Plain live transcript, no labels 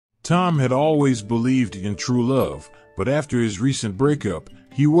Tom had always believed in true love, but after his recent breakup,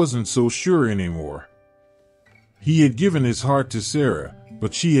 he wasn't so sure anymore. He had given his heart to Sarah,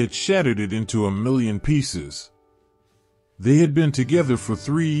 but she had shattered it into a million pieces. They had been together for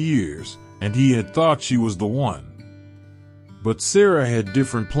 3 years, and he had thought she was the one. But Sarah had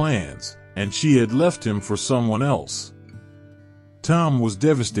different plans, and she had left him for someone else. Tom was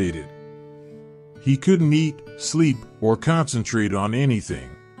devastated. He couldn't eat, sleep, or concentrate on anything.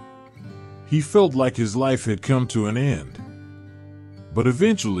 He felt like his life had come to an end. But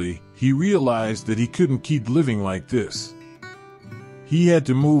eventually, he realized that he couldn't keep living like this. He had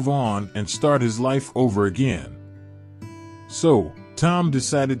to move on and start his life over again. So, Tom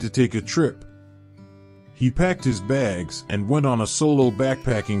decided to take a trip. He packed his bags and went on a solo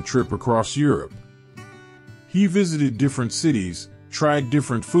backpacking trip across Europe. He visited different cities, tried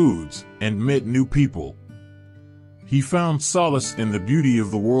different foods, and met new people. He found solace in the beauty of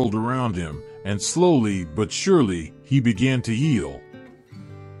the world around him, and slowly but surely, he began to heal.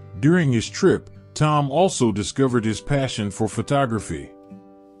 During his trip, Tom also discovered his passion for photography.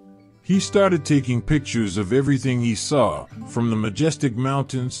 He started taking pictures of everything he saw, from the majestic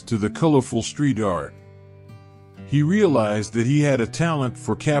mountains to the colorful street art. He realized that he had a talent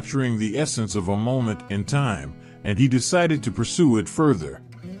for capturing the essence of a moment in time, and he decided to pursue it further.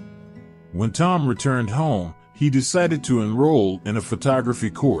 When Tom returned home, he decided to enroll in a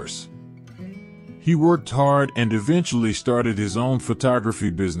photography course. He worked hard and eventually started his own photography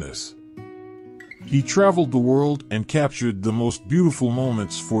business. He traveled the world and captured the most beautiful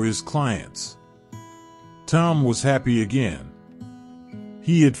moments for his clients. Tom was happy again.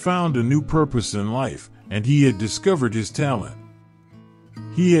 He had found a new purpose in life, and he had discovered his talent.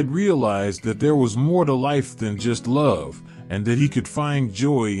 He had realized that there was more to life than just love, and that he could find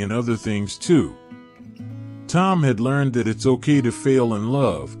joy in other things too. Tom had learned that it's okay to fail in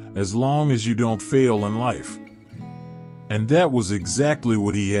love, as long as you don't fail in life. And that was exactly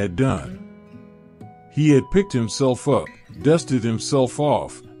what he had done. He had picked himself up, dusted himself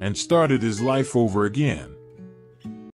off, and started his life over again.